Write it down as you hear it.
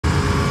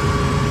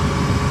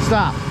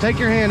Stop. Take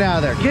your hand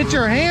out of there. Get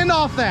your hand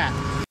off that.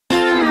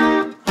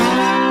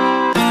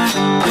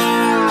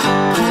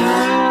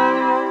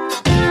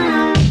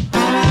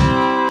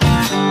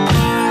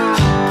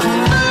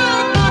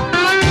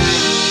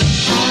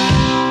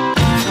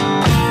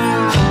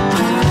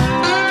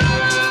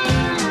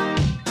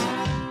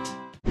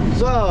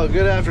 So,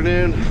 good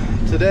afternoon.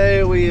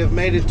 Today we have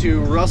made it to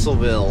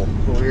Russellville.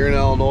 We're here in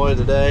Illinois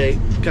today,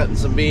 cutting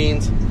some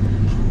beans.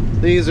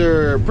 These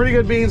are pretty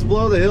good beans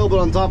below the hill, but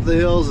on top of the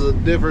hill is a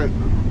different,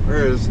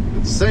 or it's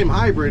the same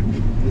hybrid,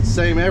 it's the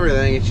same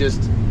everything, it's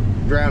just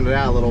drowned it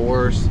out a little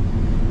worse.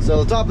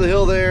 So the top of the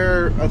hill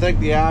there, I think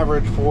the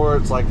average for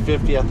it's like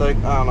 50, I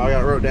think. I don't know, I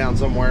got it wrote down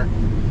somewhere.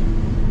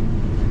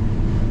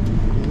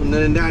 And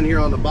then down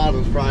here on the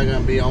bottom is probably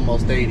gonna be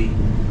almost 80,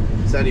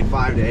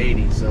 75 to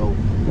 80, so.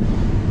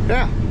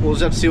 Yeah, we'll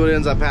just have to see what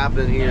ends up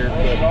happening here.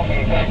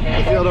 But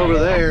the field over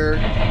there,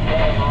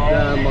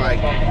 done like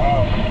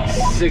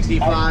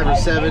 65 or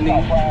 70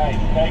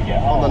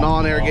 on the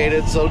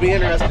non-irrigated. So it'll be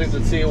interesting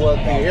to see what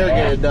the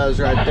irrigated does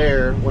right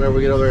there whenever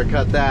we get over there and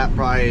cut that,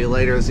 probably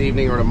later this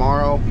evening or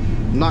tomorrow.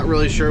 I'm not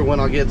really sure when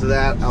I'll get to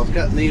that. I was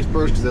cutting these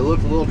first because they look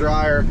a little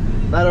drier.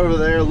 That over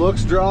there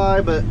looks dry,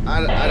 but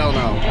I don't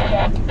know.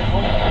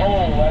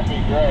 That'd be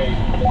great.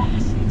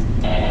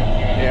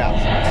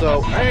 Yeah,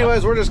 so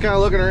anyways, we're just kind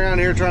of looking around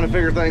here trying to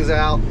figure things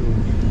out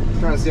and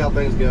trying to see how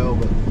things go.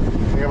 But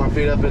I got my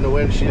feet up in the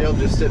windshield,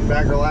 just sitting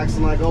back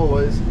relaxing like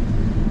always.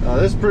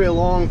 This is pretty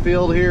long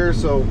field here,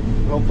 so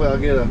hopefully I'll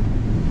get a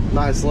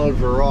nice load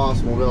for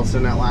Ross and we'll be able to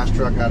send that last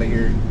truck out of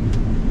here.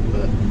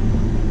 But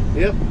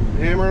yep,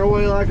 hammering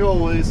away like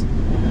always.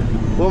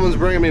 Woman's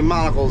bringing me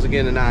monocles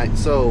again tonight,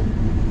 so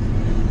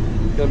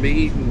gonna be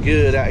eating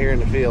good out here in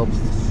the field,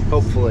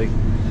 hopefully.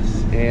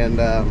 And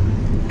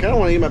kind of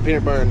want to eat my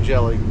peanut butter and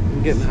jelly.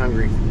 I'm getting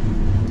hungry.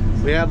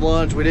 We had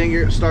lunch. We didn't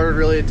get started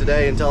really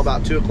today until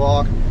about 2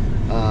 o'clock.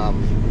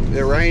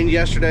 It rained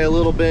yesterday a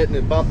little bit and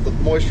it bumped the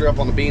moisture up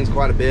on the beans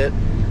quite a bit.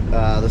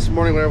 This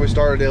morning whenever we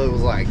started it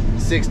was like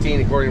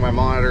 16 according to my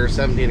monitor,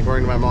 17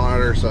 according to my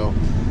monitor. So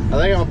I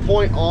think I'm a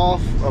point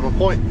off. I'm a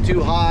point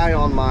too high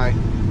on my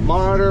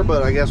monitor,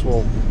 but I guess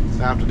we'll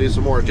have to do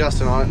some more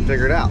adjusting on it and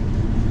figure it out.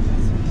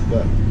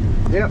 But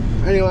yep,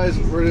 anyways,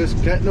 we're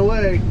just cutting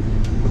away.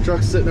 My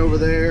truck's sitting over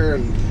there,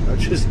 and I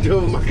just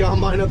drove my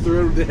combine up the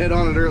road to head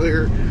on it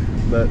earlier.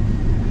 But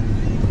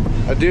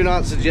I do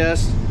not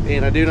suggest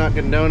and I do not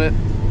condone it.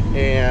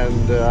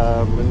 And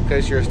in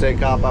case you're a state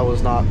cop, I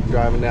was not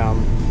driving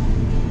down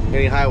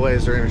any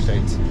highways or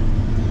interstates.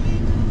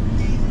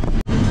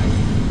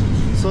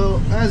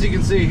 So as you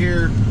can see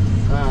here,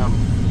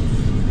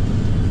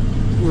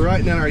 we're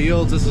writing down our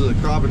yields. This is a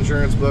crop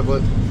insurance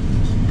booklet.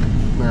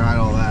 I'm gonna write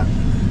all that.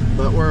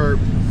 But we're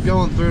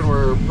going through and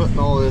we're putting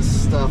all this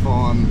stuff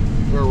on,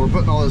 or we're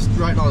putting all this,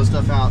 writing all this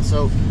stuff out.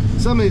 So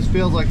some of these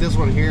fields like this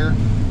one here,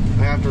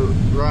 I have to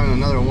run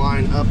another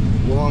line up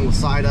along the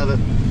side of it.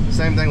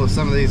 Same thing with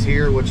some of these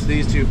here, which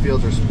these two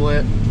fields are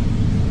split,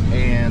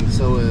 and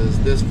so is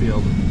this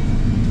field,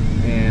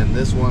 and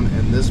this one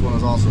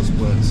is also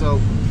split. So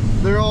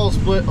they're all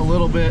split a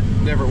little bit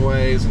different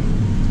ways, and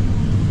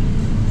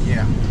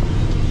yeah.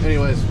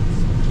 Anyways,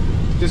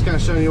 just kind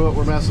of showing you what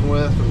we're messing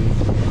with. And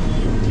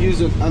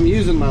I'm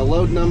using my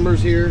load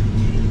numbers here,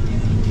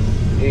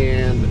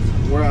 and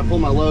where I pull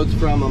my loads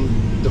from,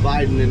 I'm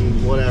dividing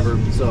and whatever.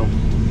 So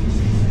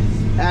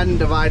adding,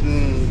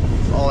 dividing,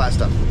 all that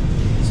stuff.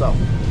 So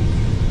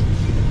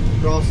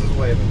Ross is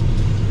waving.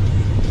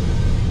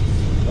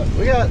 But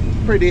we got a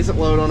pretty decent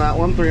load on that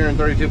one,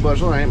 332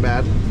 bushel. Ain't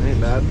bad. Ain't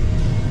bad.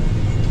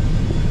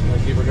 I'm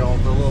gonna keep her going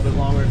for a little bit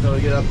longer until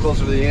we get up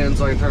closer to the end,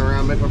 so I can turn around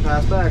and make my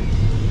pass back.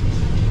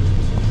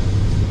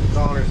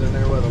 Connor's in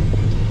there with him.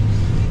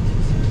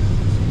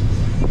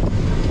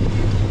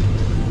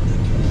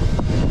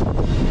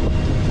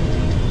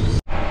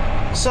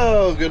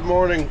 So, good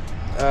morning.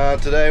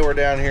 Today we're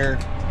down here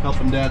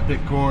helping Dad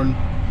pick corn.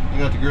 I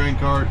got the grain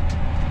cart.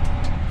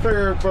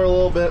 Figure for a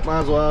little bit,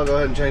 might as well go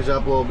ahead and change it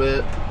up a little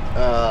bit.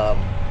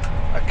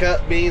 I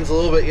cut beans a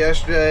little bit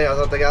yesterday. I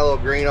thought they got a little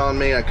green on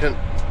me. I couldn't.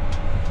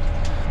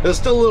 It was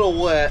still a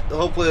little wet.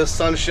 Hopefully the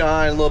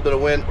sunshine, a little bit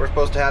of wind we're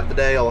supposed to have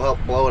today will help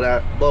blow it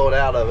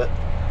out of it.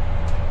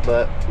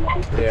 But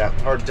yeah,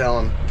 hard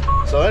telling.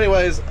 So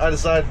anyways, I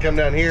decided to come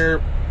down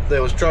here. They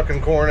was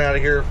trucking corn out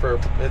of here for,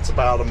 it's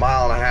about 1.5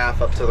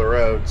 miles up to the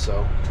road.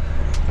 So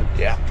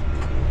yeah,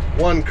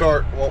 one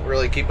cart won't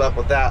really keep up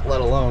with that, let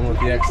alone with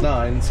the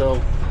X9.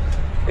 So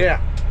yeah,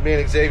 me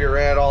and Xavier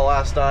ran it all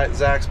last night.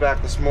 Zach's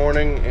back this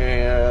morning,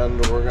 and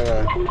we're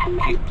gonna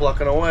keep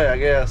plucking away, I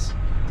guess.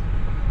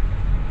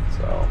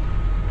 So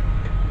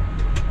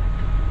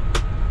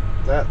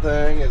that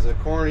thing is a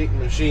corn eating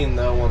machine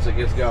though. Once it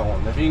gets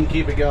going, if you can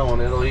keep it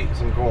going, it'll eat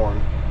some corn.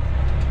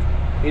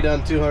 He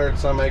done 200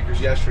 some acres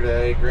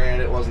yesterday.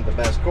 Granted, it wasn't the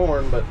best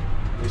corn, but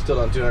he still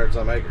done 200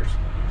 some acres.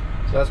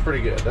 So that's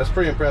pretty good. That's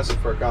pretty impressive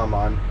for a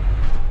combine.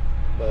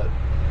 But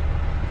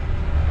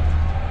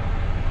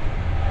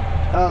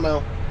I don't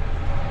know.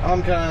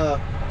 I'm kind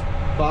of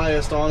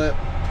biased on it,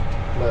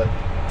 but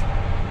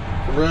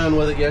run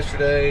with it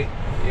yesterday.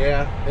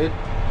 Yeah,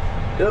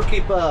 it'll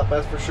keep up,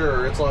 that's for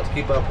sure. It's a lot to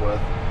keep up with.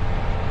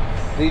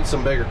 Need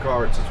some bigger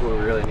carts, that's what we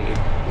really need.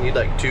 You need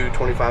like two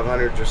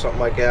 2500s or something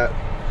like that.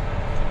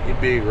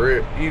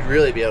 You'd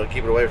really be able to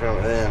keep it away from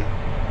it then.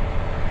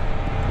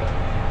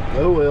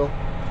 Oh well.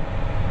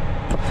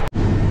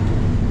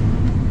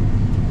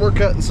 We're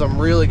cutting some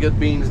really good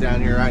beans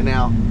down here right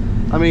now.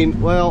 I mean,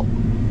 well,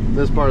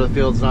 this part of the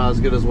field's not as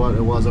good as what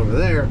it was over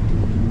there,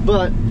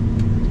 but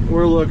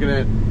we're looking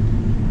at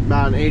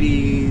about an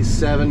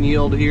 87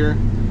 yield here.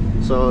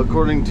 So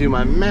according to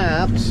my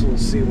maps, we'll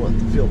see what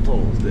the field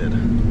totals did.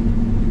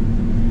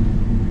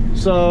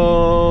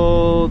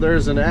 So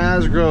there's an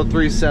Asgrow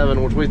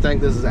 3.7, which we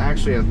think this is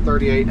actually a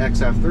 38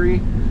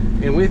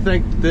 XF3, and we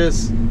think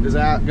this is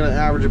going to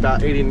average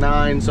about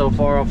 89 so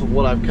far off of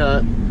what I've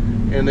cut.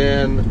 And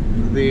then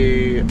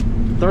the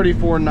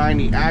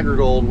 3490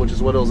 Agrigold, which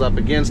is what it was up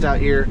against out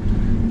here,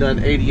 done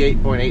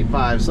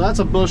 88.85. So that's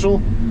a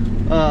bushel.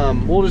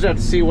 We'll just have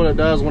to see what it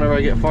does whenever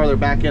I get farther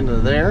back into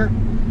there.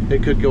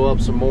 It could go up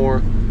some more.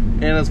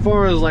 And as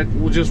far as like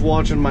just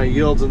watching my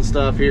yields and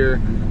stuff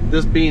here,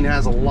 this bean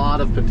has a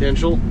lot of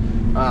potential.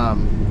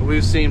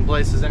 We've seen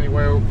places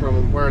anywhere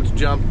from where it's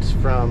jumped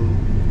from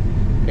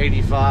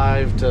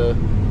 85 to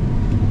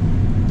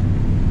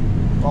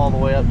all the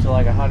way up to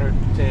like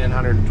 110,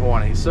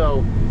 120.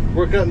 So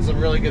we're cutting some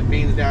really good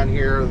beans down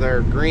here.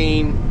 They're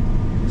green,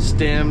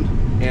 stemmed,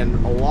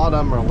 and a lot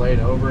of them are laid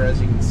over,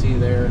 as you can see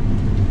there.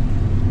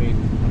 I mean,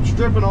 I'm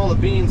stripping all the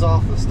beans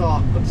off the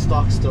stalk, but the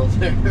stalk's still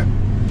there.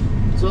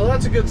 So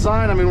that's a good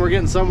sign. I mean, we're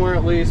getting somewhere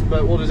at least,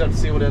 but we'll just have to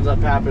see what ends up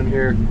happening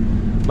here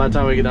by the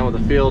time we get done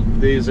with the field.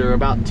 These are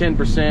about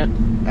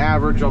 10%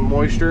 average on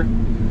moisture,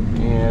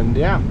 and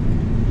yeah.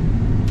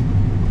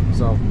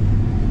 So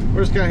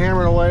we're just kind of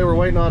hammering away. We're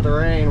waiting on it to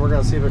rain. We're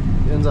gonna see if it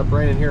ends up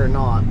raining here or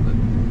not,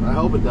 but I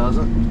hope it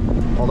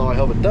doesn't. Although I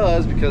hope it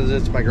does, because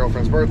it's my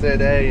girlfriend's birthday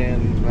today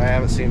and I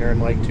haven't seen her in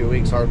like 2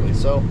 weeks hardly.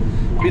 So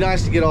it'd be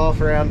nice to get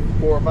off around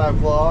 4 or 5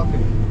 o'clock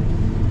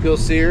and go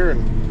see her,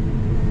 and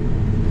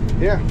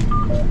yeah.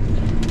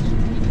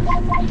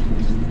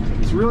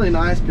 It's really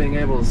nice being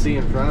able to see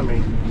in front of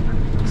me.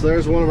 So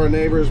there's one of our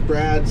neighbors,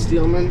 Brad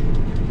Steelman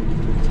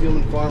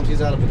Farms.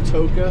 He's out of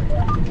Patoka.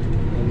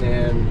 And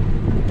then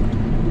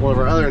one of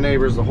our other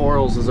neighbors, the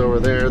Horrells, is over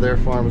there. Their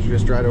farm is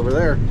just right over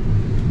there.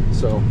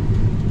 So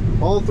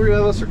all three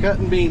of us are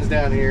cutting beans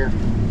down here.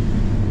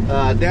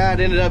 Dad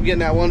ended up getting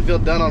that one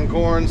field done on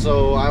corn,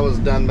 so I was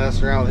done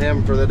messing around with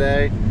him for the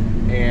day,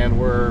 and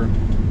we're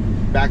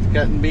back to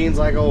cutting beans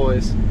like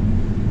always.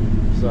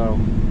 So,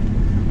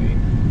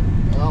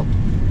 well,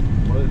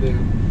 what'd it do?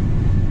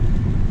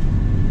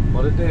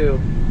 What'd it do?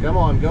 Come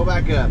on, go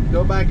back up,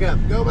 go back up,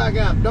 go back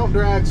up. Don't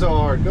drag so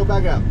hard, go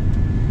back up.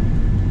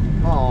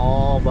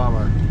 Oh,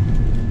 bummer.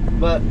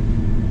 But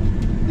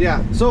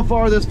yeah, so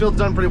far this field's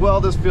done pretty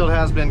well. This field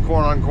has been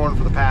corn on corn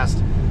for the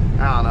past,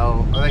 I don't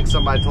know, I think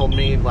somebody told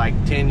me like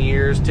 10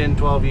 years, 10,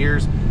 12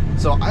 years.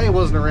 So I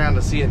wasn't around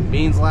to see it in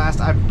beans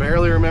last. I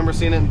barely remember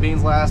seeing it in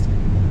beans last.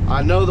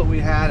 I know that we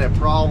had a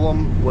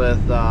problem with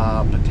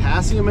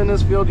potassium in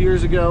this field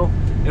years ago,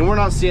 and we're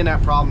not seeing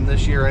that problem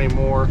this year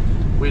anymore.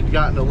 We'd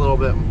gotten a little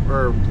bit,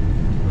 or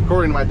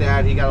according to my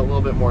dad, he got a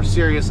little bit more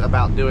serious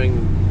about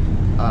doing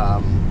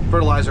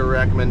fertilizer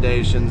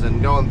recommendations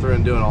and going through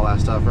and doing all that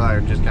stuff,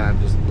 rather than just kind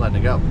of just letting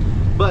it go.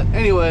 But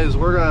anyways,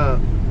 we're gonna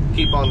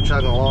keep on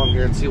chugging along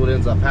here and see what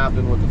ends up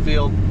happening with the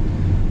field.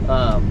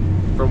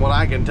 From what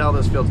I can tell,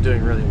 this field's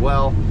doing really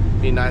well.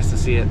 Be nice to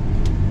see it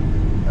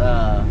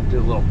do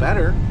a little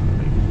better. I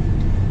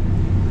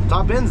mean,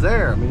 top end's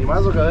there. I mean, you might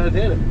as well go ahead and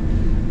hit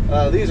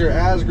it. These are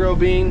Asgrow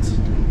beans.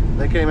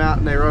 They came out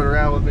and they rode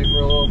around with me for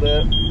a little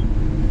bit.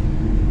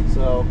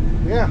 So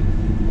yeah,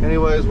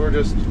 anyways, we're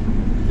just,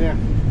 yeah.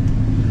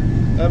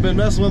 I've been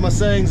messing with my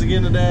settings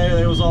again today.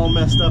 They was all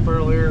messed up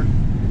earlier,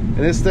 and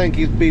this thing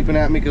keeps beeping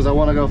at me because I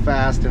want to go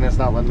fast and it's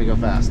not letting me go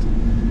fast.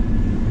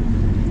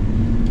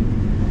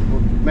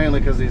 Well, mainly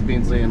because these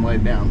beans laying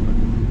laid down,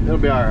 but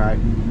it'll be all right.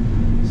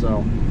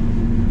 So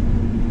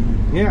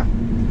yeah,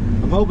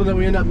 I'm hoping that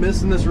we end up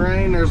missing this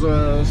rain. There's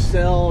a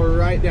cell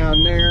right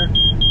down there,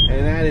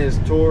 and that is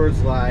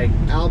towards like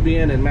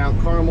Albion and Mount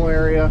Carmel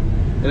area.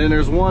 And then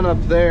there's one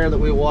up there that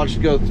we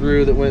watched go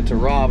through that went to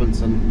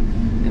Robinson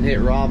and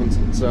hit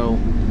Robinson. So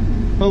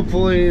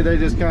hopefully they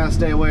just kind of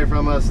stay away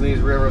from us, and these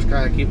rivers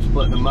kind of keep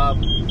splitting them up,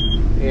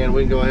 and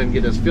we can go ahead and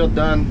get this field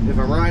done. If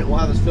I'm right, we'll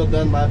have this field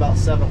done by about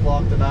 7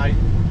 o'clock tonight.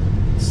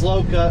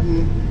 Slow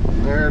cutting.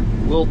 They're a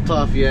little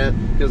tough yet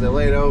because they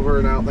laid over,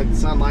 and I don't think the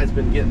sunlight's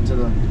been getting to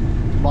the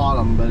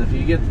bottom. But if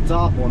you get the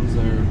top ones,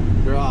 they're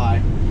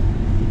dry.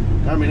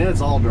 I mean, it's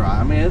all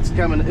dry. I mean, it's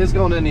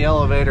going in the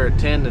elevator at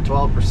 10 to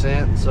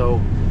 12%. So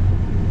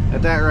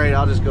at that rate,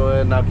 I'll just go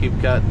ahead and I'll keep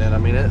cutting it. I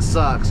mean, it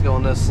sucks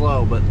going this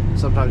slow, but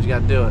sometimes you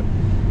got to do it.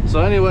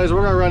 So anyways,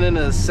 we're gonna run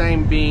into the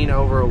same bean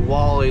over at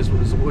Wally's,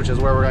 which is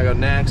where we're gonna go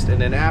next, and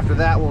then after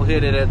that we'll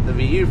hit it at the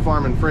VU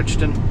farm in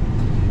Fritchton,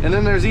 and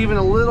then there's even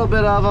a little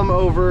bit of them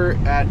over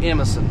at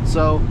Emerson.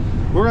 So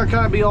we're gonna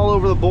kind of be all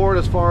over the board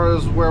as far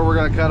as where we're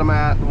gonna cut them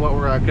at and what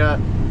we're gonna cut.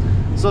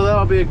 So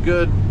that'll be a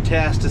good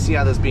test to see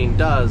how this bean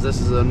does.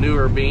 This is a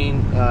newer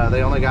bean.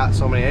 They only got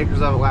so many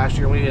acres of it last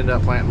year. We ended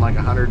up planting like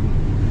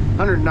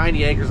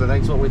 190 acres, I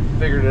think is what we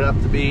figured it up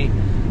to be.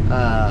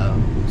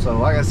 So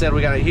like I said,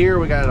 we got it here,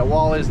 we got it at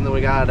Wally's, and then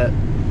we got it at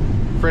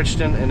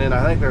Fritchton, and then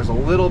I think there's a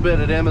little bit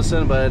at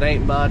Emerson, but it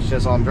ain't much.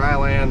 It's on dry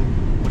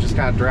land, which is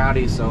kind of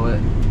droughty, so it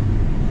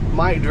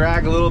might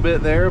drag a little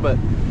bit there, but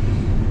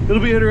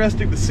it'll be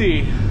interesting to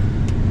see.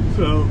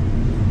 So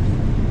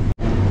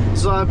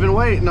I've been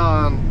waiting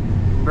on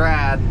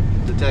Brad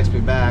to text me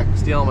back.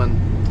 Steelman,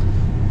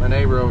 my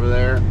neighbor over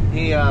there,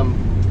 he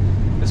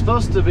is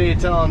supposed to be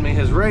telling me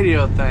his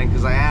radio thing,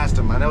 because I asked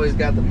him. I know he's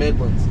got the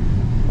Midlands,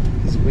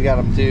 we got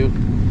them too.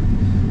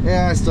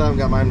 Yeah, I still haven't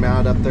got mine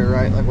mounted up there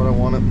right like what I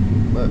want it,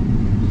 but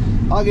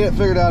I'll get it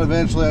figured out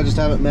eventually. I just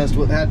haven't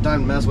had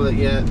time to mess with it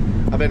yet.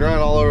 I've been running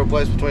all over the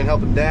place between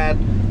helping Dad,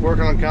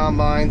 working on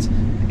combines,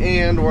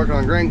 and working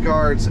on grain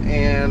carts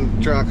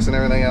and trucks and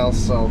everything else.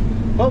 So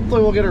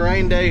hopefully we'll get a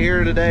rain day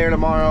here today or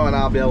tomorrow, and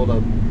I'll be able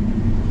to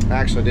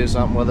actually do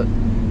something with it.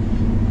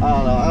 I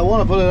don't know. I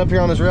want to put it up here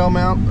on this rail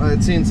mount. I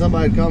had seen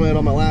somebody comment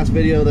on my last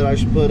video that I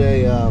should put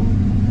a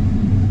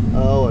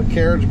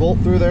carriage bolt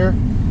through there.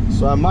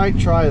 So I might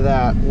try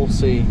that. We'll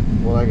see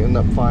what I end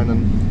up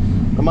finding.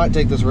 I might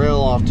take this rail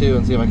off too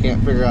and see if I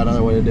can't figure out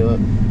another way to do it.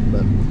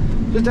 But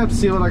just have to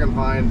see what I can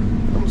find.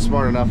 I'm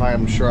smart enough,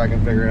 I'm sure I can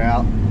figure it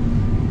out.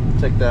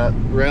 Take that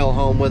rail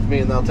home with me,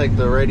 and they'll take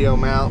the radio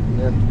mount, and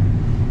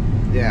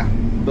then, yeah.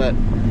 But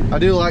I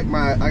do like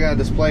I got a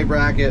display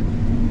bracket,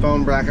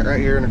 phone bracket right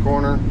here in the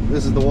corner.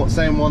 This is the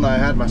same one that I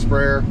had my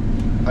sprayer.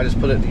 I just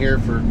put it in here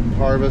for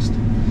harvest.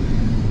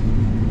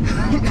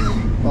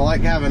 I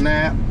like having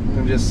that,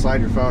 and just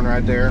slide your phone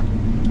right there,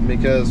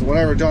 because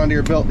whenever John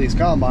Deere built these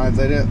combines,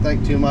 they didn't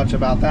think too much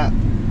about that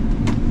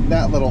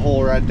little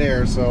hole right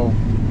there. So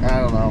I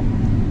don't know,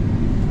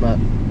 but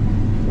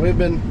we've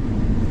been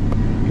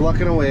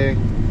plucking away.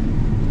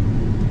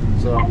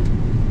 So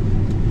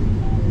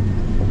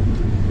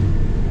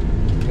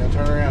gotta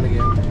turn around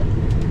again.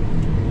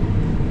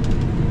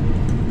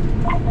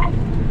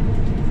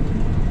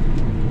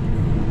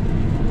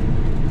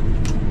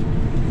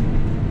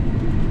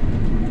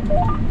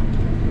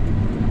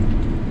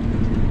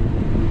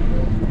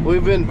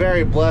 We've been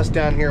very blessed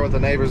down here with the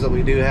neighbors that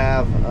we do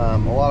have. A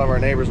lot of our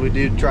neighbors, we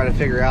do try to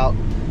figure out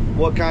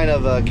what kind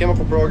of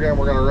chemical program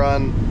we're going to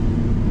run,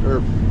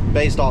 or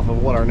based off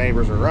of what our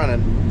neighbors are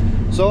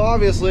running. So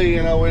obviously,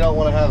 you know, we don't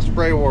want to have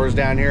spray wars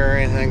down here or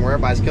anything where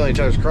everybody's killing each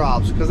other's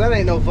crops, because that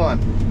ain't no fun.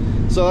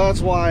 So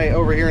that's why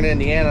over here in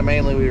Indiana,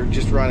 mainly we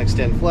just run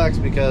Extend Flex,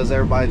 because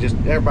everybody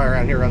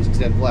around here runs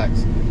Extend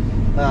Flex.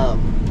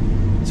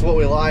 It's what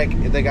we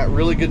like. They got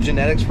really good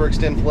genetics for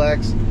Extend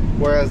Flex,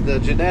 whereas the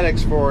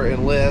genetics for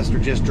Enlist are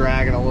just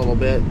dragging a little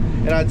bit.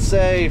 And I'd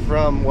say,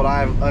 from what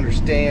I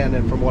understand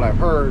and from what I've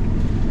heard,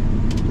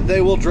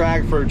 they will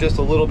drag for just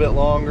a little bit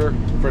longer,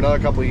 for another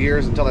couple of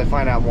years, until they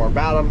find out more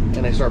about them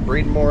and they start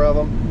breeding more of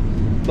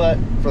them. But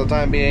for the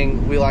time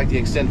being, we like the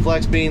Extend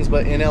Flex beans.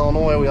 But in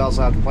Illinois, we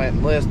also have to plant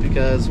Enlist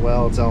because,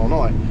 well, it's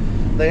Illinois.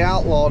 They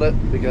outlawed it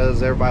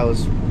because everybody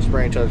was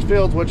spraying each other's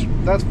fields, which,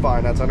 that's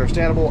fine, that's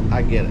understandable,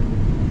 I get it.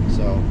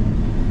 So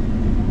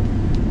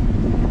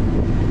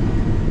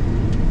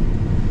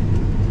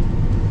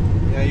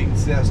yeah, you can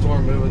see that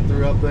storm moving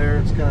through up there.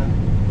 It's kind of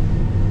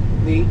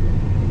neat.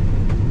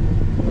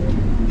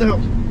 No.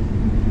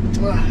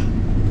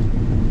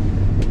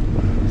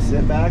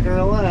 Sit back and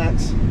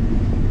relax.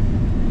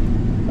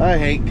 I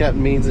hate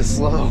cutting beans this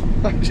slow.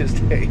 I just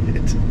hate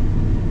it.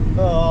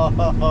 Oh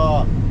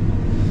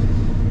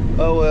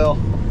well.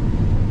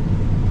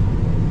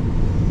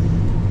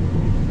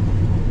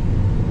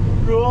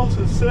 Ross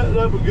is setting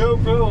up a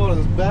GoPro on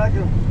his back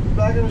of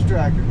his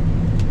tractor.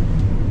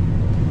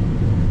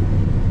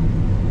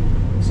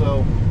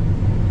 So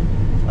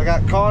I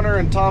got Connor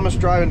and Thomas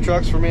driving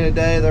trucks for me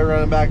today. They're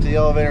running back to the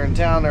elevator in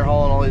town. They're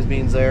hauling all these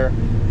beans there.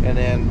 And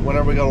then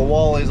whenever we go to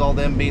Wally's, all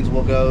them beans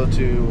will go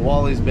to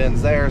Wally's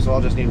bins there. So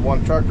I'll just need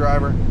one truck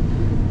driver.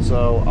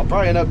 So I'll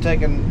probably end up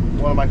taking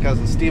one of my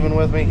cousins, Steven,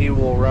 with me. He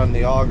will run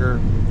the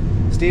auger.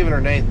 Steven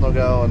or Nathan will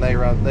go, and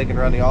they can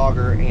run the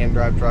auger and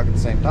drive truck at the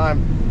same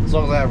time. As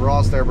long as I have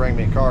Ross there bring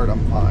me a cart,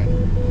 I'm fine.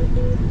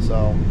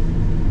 So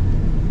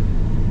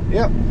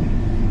yep.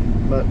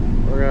 But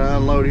we're gonna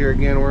unload here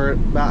again. We're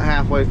about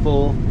halfway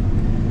full.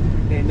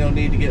 Ain't no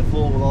need to get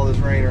full with all this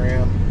rain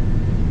around.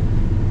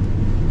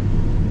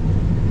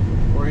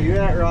 Where you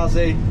at,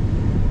 Rossi?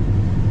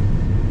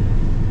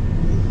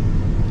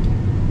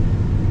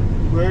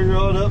 We're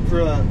going up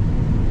front.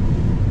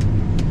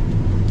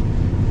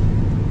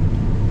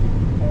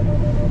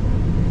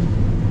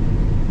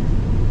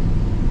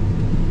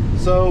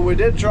 So we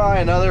did try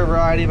another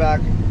variety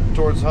back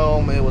towards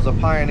home. It was a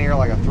Pioneer,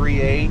 like a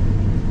 3.8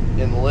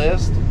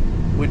 Enlist.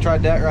 We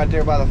tried that right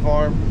there by the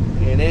farm,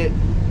 and it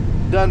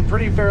done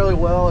pretty fairly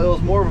well. It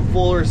was more of a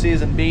fuller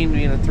season bean,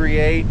 being a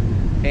 3.8,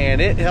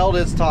 and it held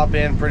its top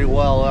end pretty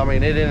well. I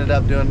mean, it ended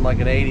up doing like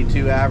an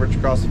 82 average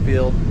across the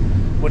field,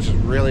 which is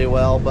really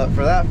well. But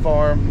for that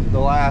farm,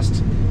 the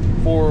last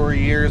 4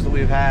 years that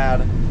we've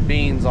had,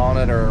 beans on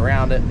it or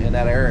around it in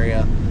that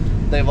area,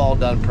 they've all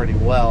done pretty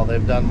well.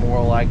 They've done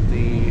more like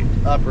the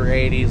upper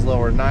 80s,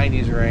 lower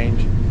 90s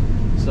range.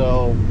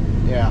 So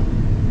yeah,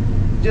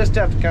 just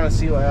have to kind of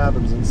see what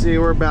happens. And see,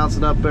 we're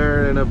bouncing up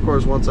there, and of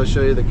course once I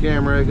show you the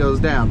camera it goes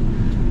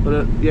down.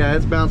 But yeah,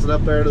 it's bouncing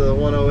up there to the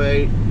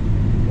 108,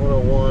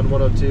 101,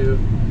 102.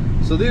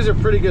 So these are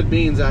pretty good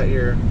beans out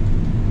here.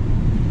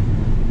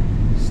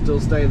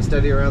 Still staying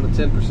steady around the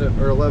 10%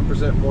 or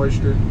 11%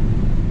 moisture.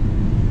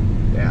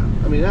 Yeah,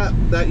 I mean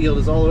that yield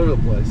is all over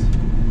the place.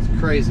 It's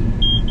crazy.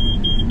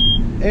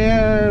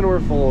 And we're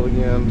full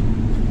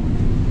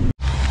again.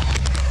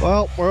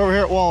 Well, we're over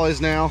here at Wally's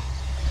now.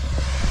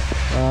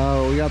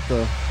 We got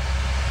the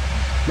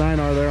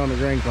 9R there on the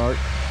grain cart.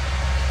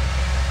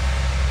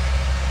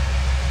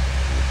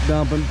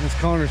 Dumping. It's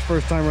Connor's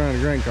first time around a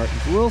grain cart.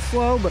 It's a little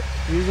slow, but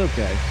he's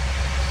okay.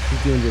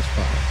 He's doing just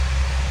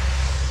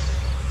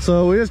fine.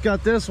 So we just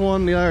got this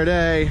one the other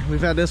day.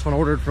 We've had this one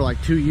ordered for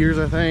like 2 years,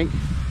 I think.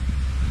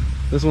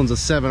 This one's a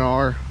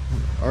 7R.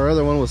 Our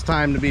other one was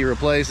time to be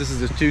replaced. This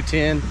is a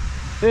 210.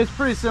 It's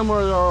pretty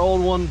similar to our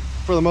old one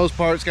for the most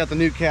part. It's got the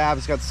new cab.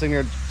 It's got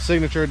the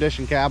signature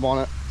edition cab on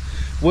it,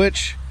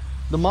 which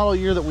the model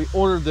year that we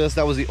ordered this,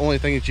 that was the only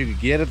thing that you could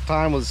get at the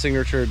time, was a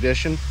signature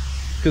edition,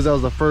 because that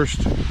was the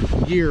first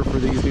year for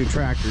these new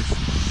tractors.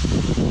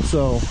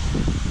 So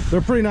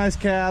they're pretty nice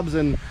cabs,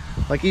 and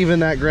like even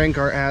that grain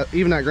cart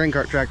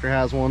tractor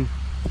has one.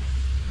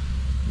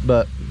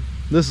 But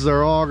this is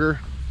our auger.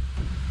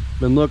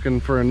 Been looking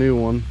for a new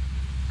one.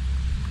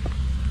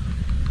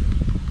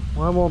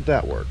 Why won't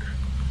that work?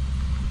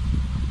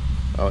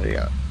 Oh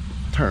yeah,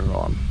 turn it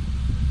on.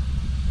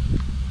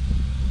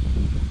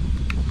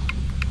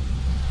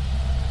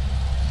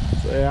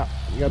 So yeah,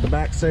 you got the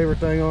back saver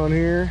thing on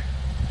here.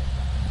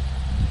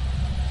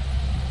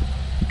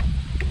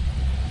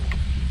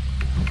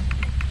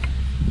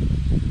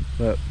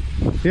 But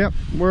yep,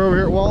 we're over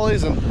here at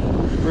Wally's, and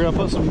we're gonna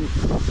put some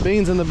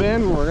beans in the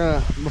bin. We're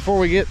gonna, before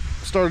we get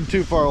started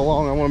too far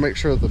along, I want to make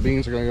sure that the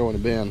beans are gonna go in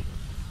the bin.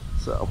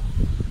 So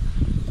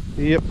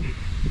yep,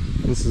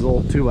 this is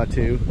old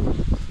 2x2.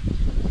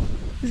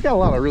 He's got a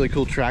lot of really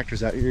cool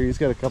tractors out here. He's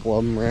got a couple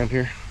of them around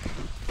here.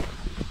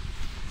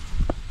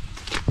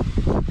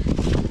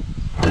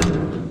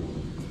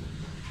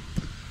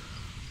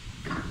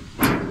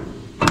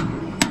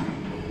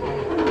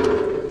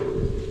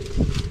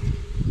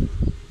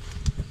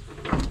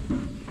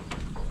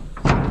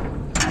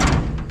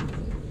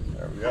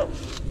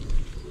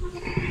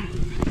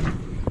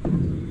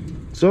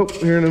 So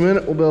here in a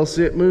minute we'll be able to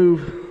see it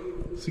move.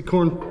 See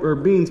corn or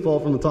beans fall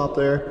from the top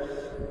there.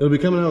 It'll be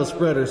coming out of a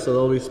spreader, so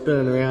they'll be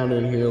spinning around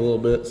in here a little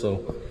bit.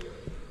 So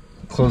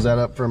close that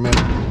up for a minute.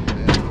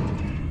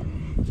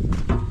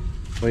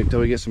 Wait until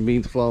we get some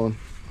beans flowing.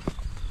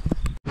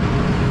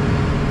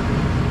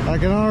 I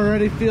can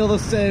already feel the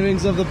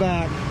savings of the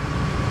back.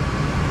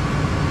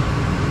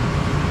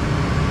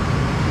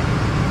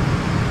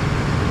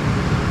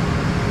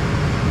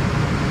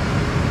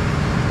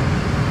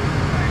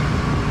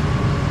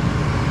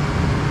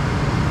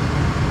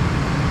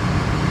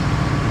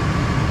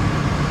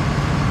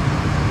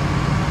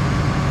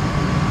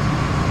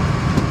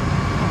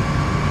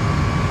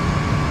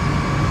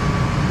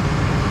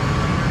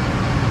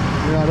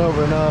 Not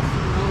over enough.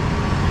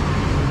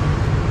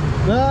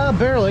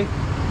 Barely.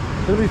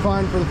 It'll be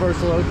fine for the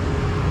first load.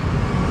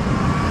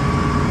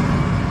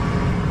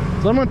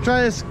 So I'm gonna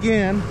try this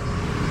again.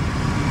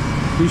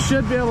 You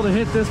should be able to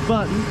hit this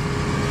button.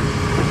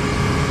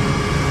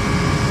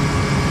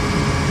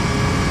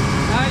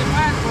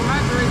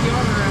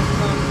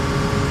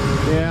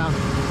 Yeah.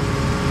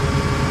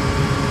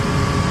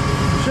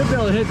 Should be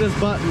able to hit this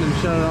button and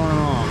shut it on and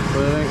off,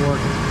 but it ain't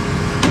working.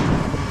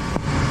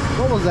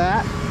 What was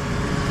that?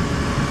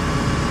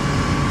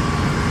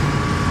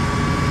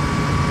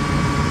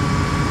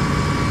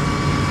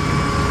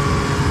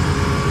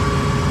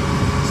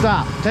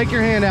 Stop. Take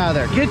your hand out of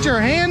there. Get your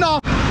hand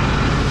off.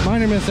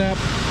 Minor mishap.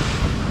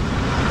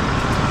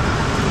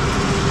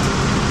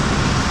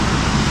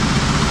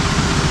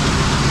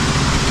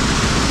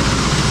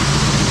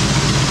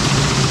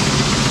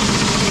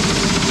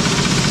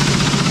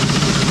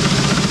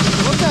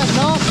 What's that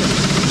knocking?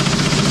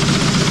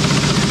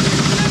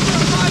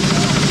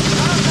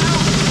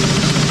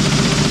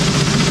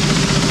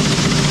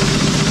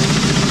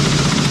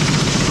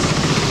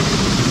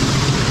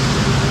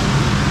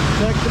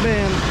 Check the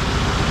bin.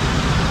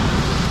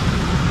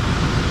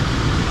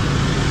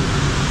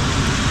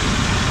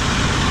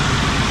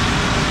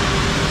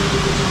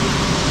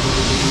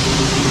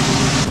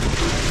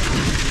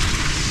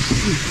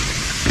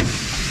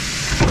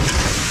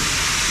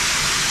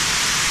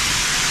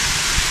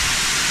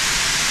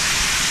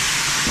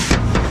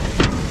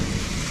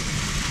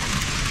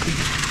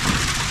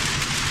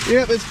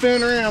 Yep, it's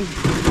spinning around.